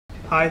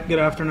Hi, good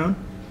afternoon.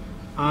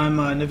 I'm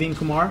Naveen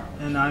Kumar,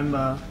 and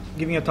I'm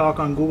giving a talk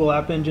on Google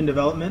AppEngine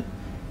development,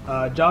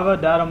 Java,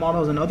 data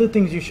models, and other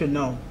things you should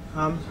know.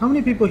 How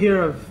many people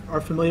here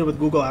are familiar with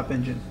Google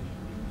AppEngine?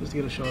 Just to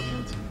get a show of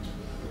hands.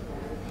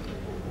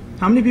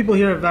 How many people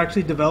here have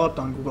actually developed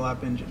on Google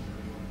AppEngine?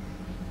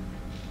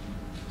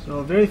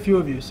 So very few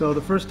of you. So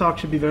the first talk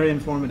should be very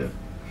informative.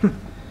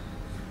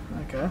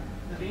 Okay.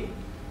 Naveen, you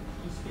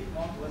speak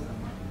more towards the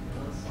mic.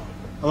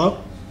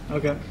 Hello?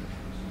 Okay.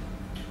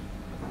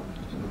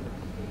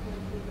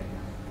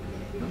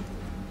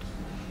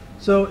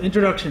 So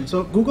introduction.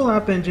 So Google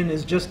AppEngine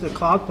is just a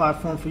cloud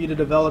platform for you to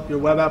develop your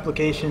web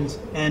applications,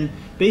 and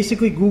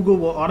basically Google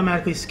will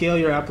automatically scale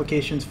your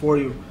applications for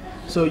you.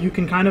 So you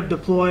can kind of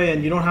deploy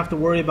and you don't have to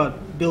worry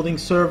about building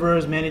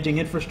servers, managing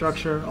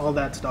infrastructure, all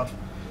that stuff.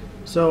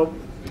 So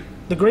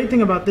the great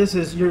thing about this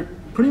is you're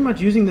pretty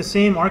much using the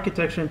same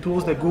architecture and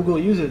tools that Google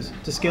uses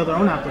to scale their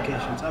own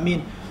applications. I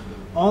mean,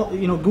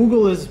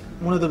 Google is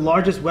one of the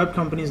largest web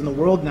companies in the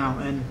world now,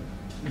 and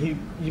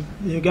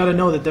you got to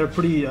know that they're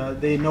pretty.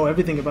 They know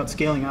everything about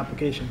scaling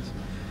applications.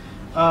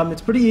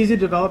 It's pretty easy to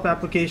develop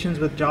applications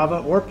with Java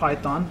or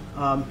Python.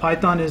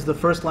 Python is the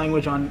first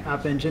language on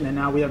AppEngine, and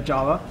now we have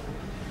Java.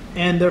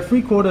 And there are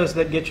free quotas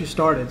that get you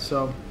started,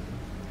 so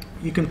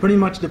you can pretty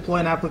much deploy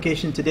an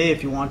application today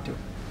if you want to.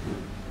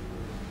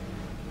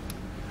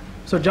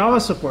 So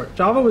Java support.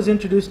 Java was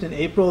introduced in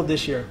April of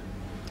this year,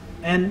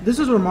 and this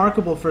is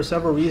remarkable for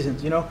several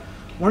reasons.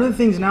 One of the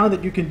things now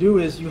that you can do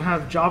is you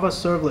have Java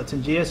servlets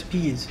and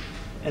JSPs,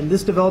 and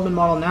this development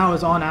model now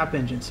is on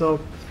AppEngine. So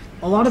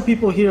a lot of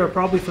people here are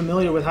probably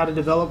familiar with how to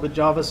develop with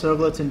Java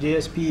servlets and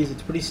JSPs.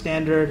 It's pretty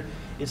standard.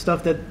 It's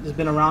stuff that has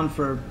been around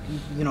for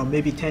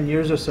maybe 10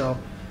 years or so.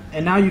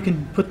 And now you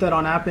can put that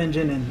on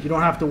AppEngine, and you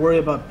don't have to worry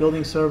about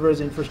building servers,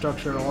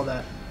 infrastructure, all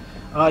that.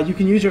 You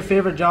can use your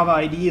favorite Java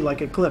IDE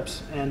like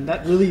Eclipse, and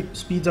that really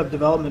speeds up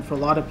development for a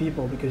lot of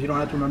people because you don't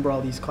have to remember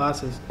all these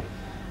classes.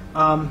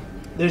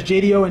 There's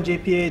JDO and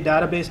JPA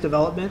database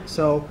development,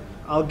 so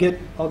I'll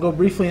go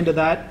briefly into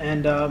that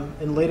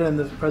and later in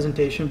the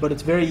presentation, but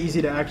it's very easy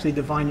to actually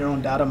define your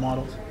own data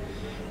models.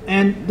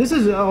 And this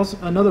is also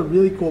another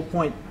really cool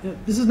point.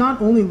 This is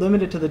not only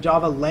limited to the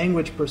Java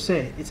language per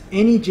se, it's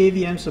any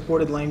JVM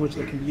supported language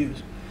that can be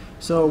used.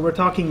 So we're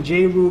talking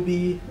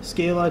JRuby,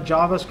 Scala,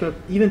 JavaScript,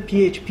 even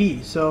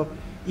PHP. So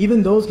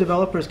even those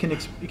developers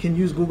can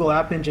use Google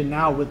AppEngine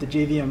now with the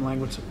JVM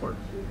language support.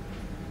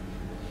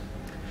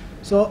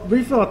 So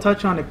briefly, I'll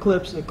touch on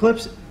Eclipse.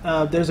 Eclipse,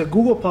 there's a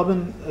Google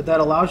plugin that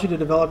allows you to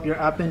develop your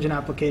AppEngine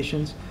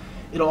applications.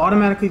 It'll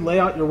automatically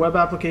lay out your web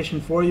application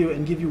for you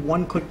and give you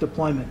one-click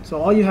deployment.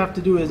 So all you have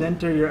to do is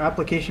enter your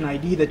application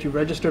ID that you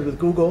registered with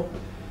Google,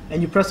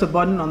 and you press a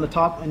button on the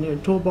top in your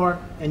toolbar,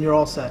 and you're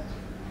all set.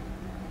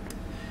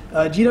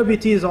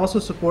 GWT is also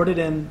supported,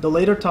 and the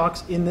later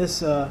talks in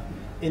this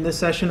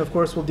session, of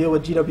course, will deal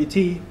with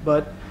GWT,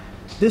 but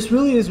this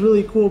really is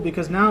really cool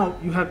because now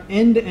you have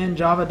end-to-end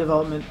Java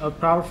development of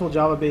powerful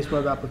Java-based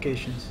web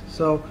applications.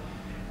 So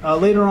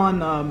later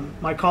on,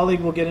 my colleague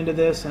will get into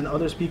this, and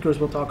other speakers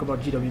will talk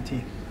about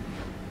GWT.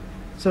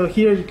 So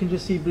here you can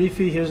just see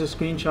briefly, here's a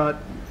screenshot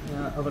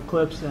of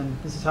Eclipse, and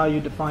this is how you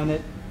define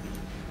it.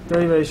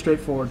 Very, very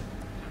straightforward.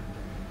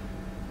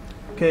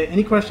 Okay,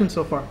 any questions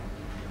so far?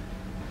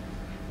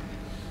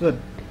 Good.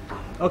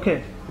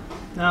 Okay,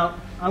 now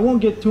I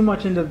won't get too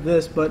much into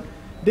this, but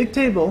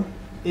Bigtable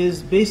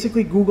is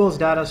basically Google's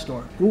data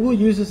store. Google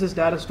uses this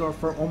data store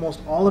for almost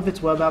all of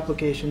its web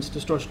applications to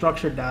store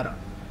structured data.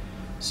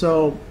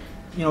 So,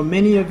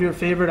 many of your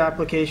favorite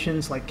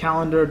applications like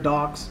Calendar,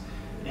 Docs,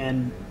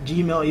 and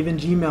Gmail, even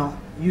Gmail,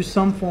 use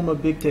some form of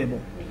Bigtable.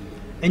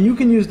 And you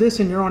can use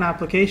this in your own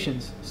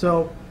applications.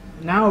 So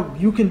now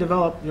you can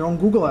develop your own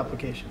Google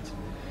applications.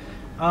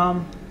 There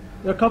are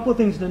a couple of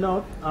things to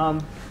note.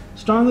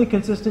 Strongly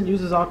consistent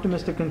uses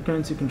optimistic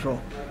concurrency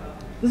control.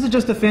 This is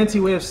just a fancy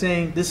way of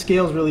saying this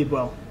scales really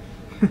well.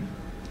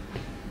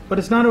 But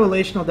it's not a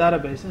relational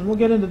database, and we'll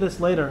get into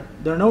this later.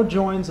 There are no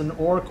joins and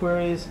OR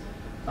queries.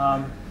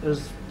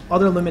 There's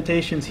other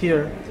limitations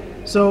here.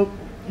 So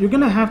you're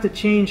going to have to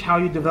change how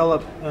you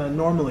develop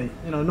normally.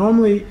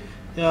 Normally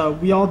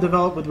we all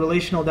develop with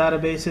relational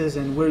databases,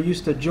 and we're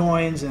used to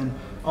joins and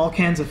all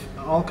kinds of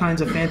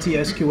fancy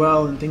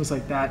SQL and things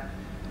like that.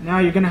 Now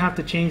you're going to have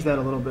to change that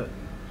a little bit.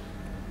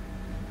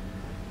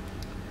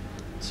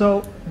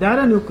 So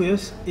Data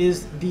Nucleus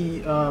is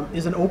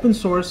an open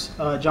source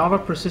Java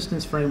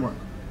persistence framework,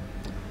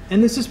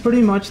 and this is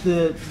pretty much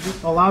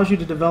allows you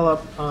to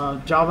develop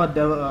Java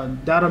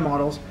data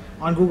models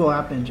on Google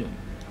AppEngine.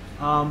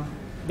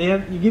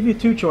 You give you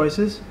two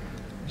choices,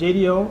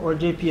 JDO or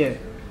JPA.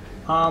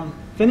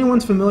 If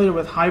anyone's familiar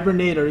with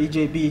Hibernate or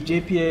EJB,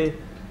 JPA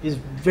is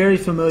very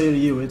familiar to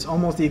you. It's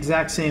almost the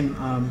exact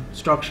same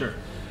structure,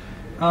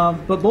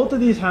 but both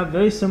of these have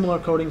very similar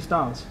coding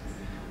styles.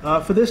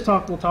 For this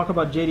talk, we'll talk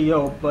about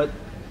JDO, but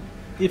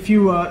if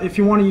you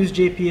want to use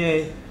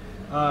JPA,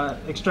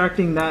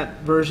 extracting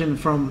that version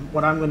from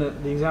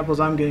the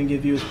examples I'm going to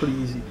give you is pretty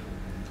easy.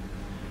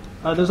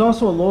 There's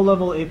also a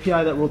low-level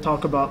API that we'll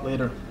talk about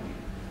later.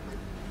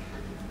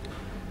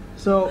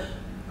 So,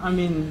 I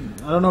mean,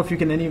 I don't know if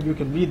any of you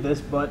can read this,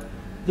 but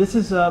this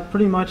is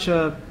pretty much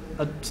a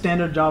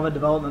standard Java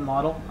development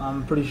model.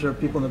 I'm pretty sure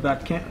people in the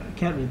back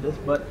can't read this,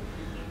 but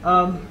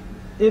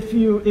if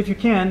you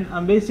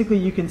can, basically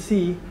you can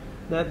see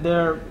that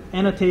there are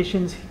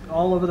annotations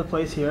all over the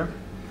place here.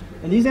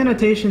 And these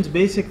annotations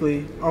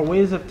basically are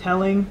ways of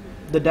telling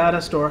the data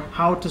store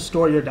how to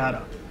store your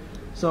data.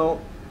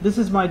 So this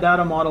is my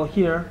data model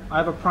here. I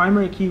have a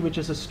primary key, which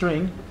is a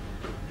string,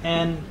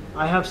 and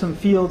I have some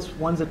fields.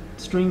 One's a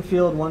string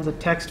field, one's a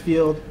text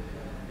field.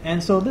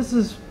 And so this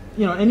is,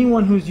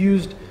 anyone who's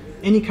used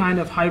any kind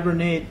of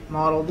Hibernate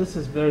model, this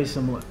is very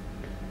similar.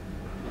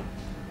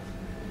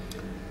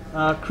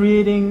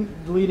 Creating,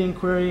 deleting,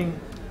 querying.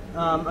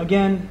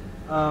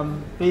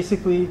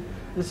 Basically,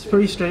 this is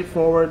pretty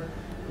straightforward.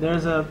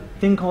 There's a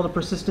thing called a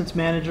persistence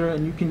manager,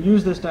 and you can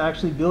use this to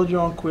actually build your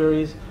own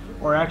queries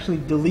or actually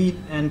delete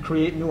and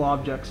create new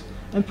objects.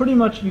 And pretty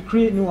much you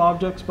create new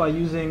objects by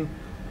using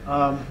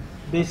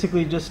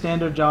basically just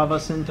standard Java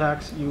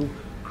syntax. You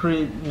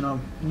create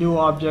new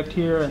object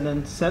here and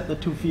then set the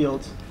two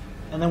fields,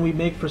 and then we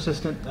make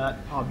persistent that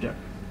object.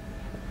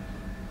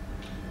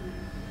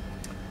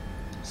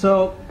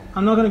 So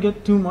I'm not going to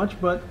get too much,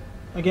 but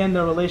again,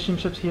 there are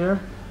relationships here.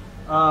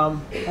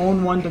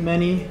 Own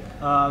one-to-many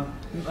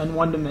and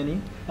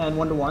one-to-many and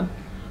one-to-one.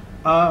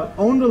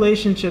 Own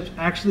relationships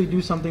actually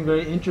do something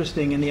very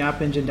interesting in the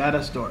AppEngine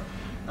data store.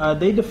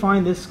 They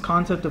define this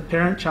concept of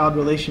parent-child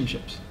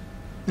relationships.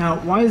 Now,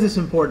 why is this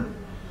important?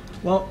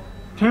 Well,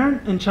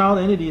 parent and child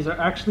entities are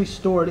actually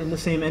stored in the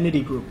same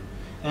entity group.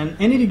 And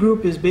entity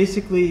group is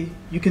basically,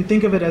 you can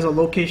think of it as a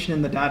location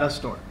in the data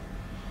store.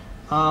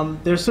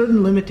 There are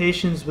certain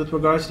limitations with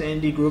regards to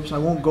entity groups. I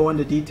won't go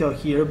into detail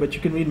here, but you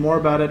can read more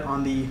about it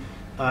on the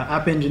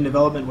AppEngine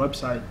development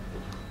website.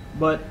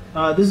 But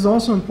this is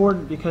also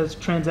important because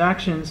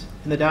transactions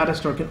in the data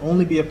store can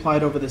only be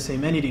applied over the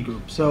same entity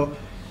group. So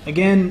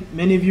again,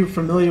 many of you are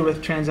familiar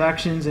with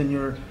transactions in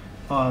your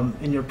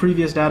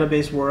previous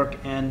database work,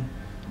 and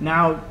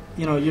now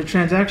your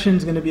transaction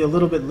is going to be a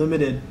little bit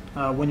limited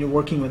when you're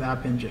working with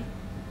AppEngine.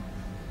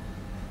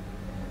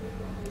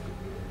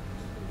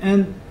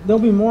 And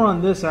there'll be more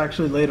on this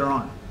actually later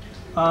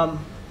on.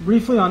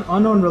 Briefly on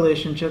unknown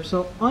relationships.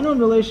 So unknown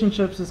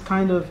relationships is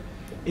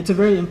it's a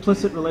very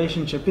implicit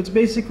relationship. It's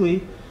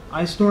basically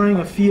I'm storing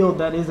a field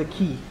that is a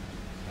key.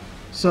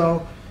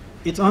 So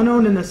it's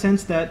unknown in the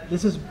sense that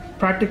this is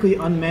practically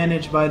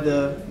unmanaged by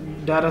the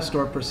data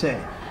store per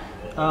se.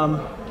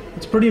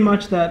 It's pretty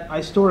much that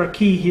I store a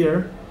key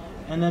here,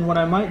 and then what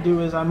I might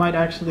do is I might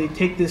actually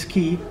take this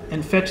key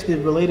and fetch the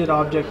related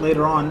object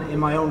later on in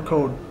my own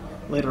code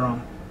later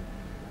on.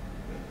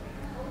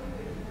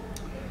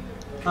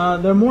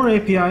 There are more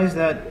APIs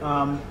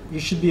that you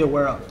should be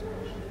aware of.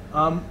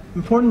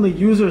 Importantly,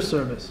 user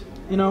service.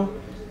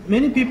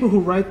 Many people who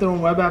write their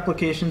own web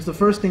applications, the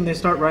first thing they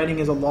start writing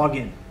is a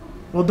login.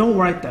 Well, don't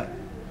write that.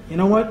 You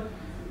know what?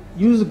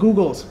 Use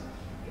Google's.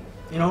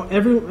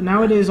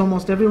 Nowadays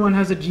almost everyone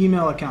has a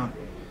Gmail account.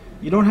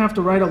 You don't have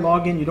to write a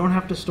login. You don't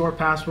have to store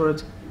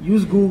passwords.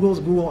 Use Google's.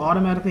 Google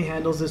automatically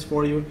handles this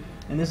for you,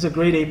 and this is a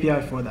great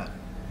API for that.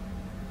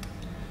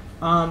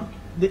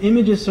 The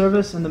images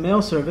service and the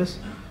mail service.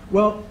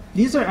 Well,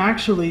 these are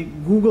actually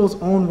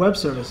Google's own web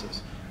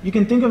services. You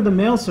can think of the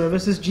mail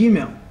service as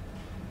Gmail,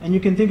 and you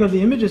can think of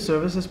the images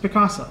service as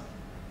Picasa.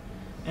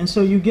 And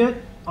so you get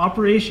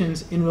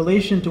operations in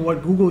relation to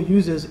what Google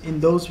uses in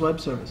those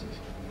web services.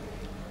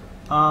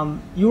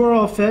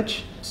 URL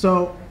fetch.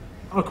 So,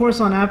 of course,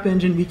 on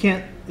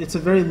AppEngine, it's a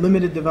very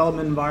limited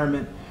development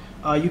environment.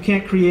 You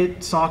can't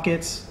create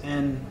sockets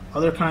and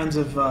other kinds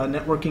of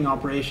networking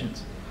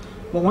operations.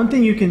 But one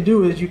thing you can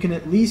do is you can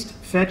at least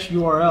fetch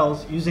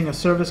URLs using a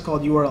service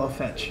called URL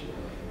fetch.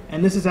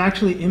 And this is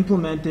actually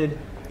implemented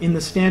in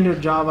the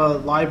standard Java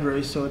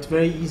library, so it's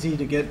very easy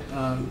to get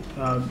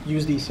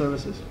use these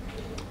services.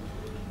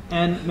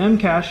 And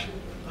memcache,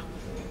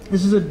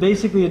 this is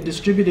basically a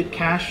distributed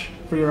cache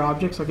for your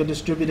objects, like a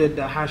distributed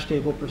hash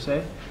table per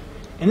se.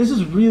 And this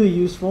is really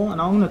useful,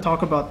 and I'm going to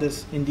talk about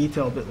this in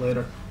detail a bit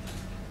later.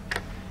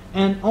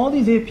 And all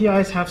these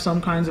APIs have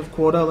some kinds of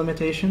quota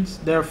limitations.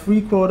 There are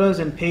free quotas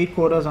and paid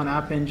quotas on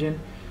AppEngine.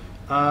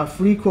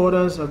 Free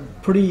quotas are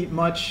pretty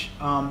much,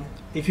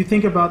 if you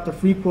think about the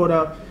free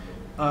quota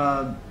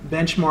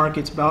benchmark,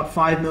 it's about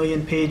 5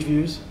 million page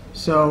views.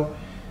 So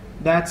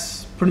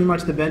that's pretty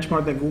much the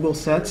benchmark that Google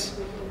sets.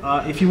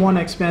 If you want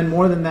to expand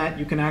more than that,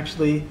 you can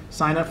actually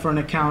sign up for an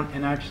account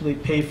and actually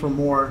pay for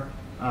more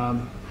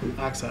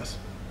access.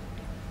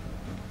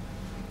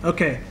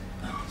 Okay.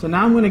 So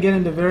now I'm going to get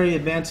into very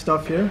advanced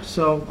stuff here.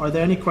 So are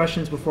there any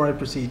questions before I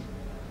proceed?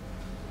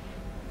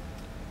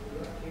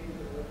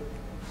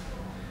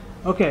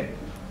 Okay,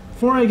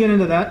 before I get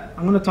into that,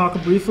 I'm going to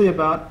talk briefly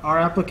about our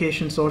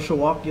application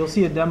Socialwok. You'll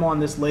see a demo on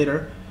this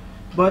later.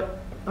 But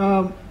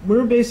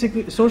we're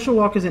basically,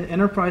 Socialwok is an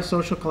enterprise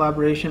social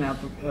collaboration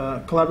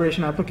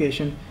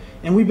application,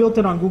 and we built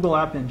it on Google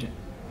AppEngine.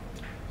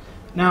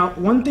 Now,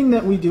 one thing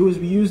that we do is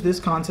we use this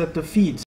concept of feeds.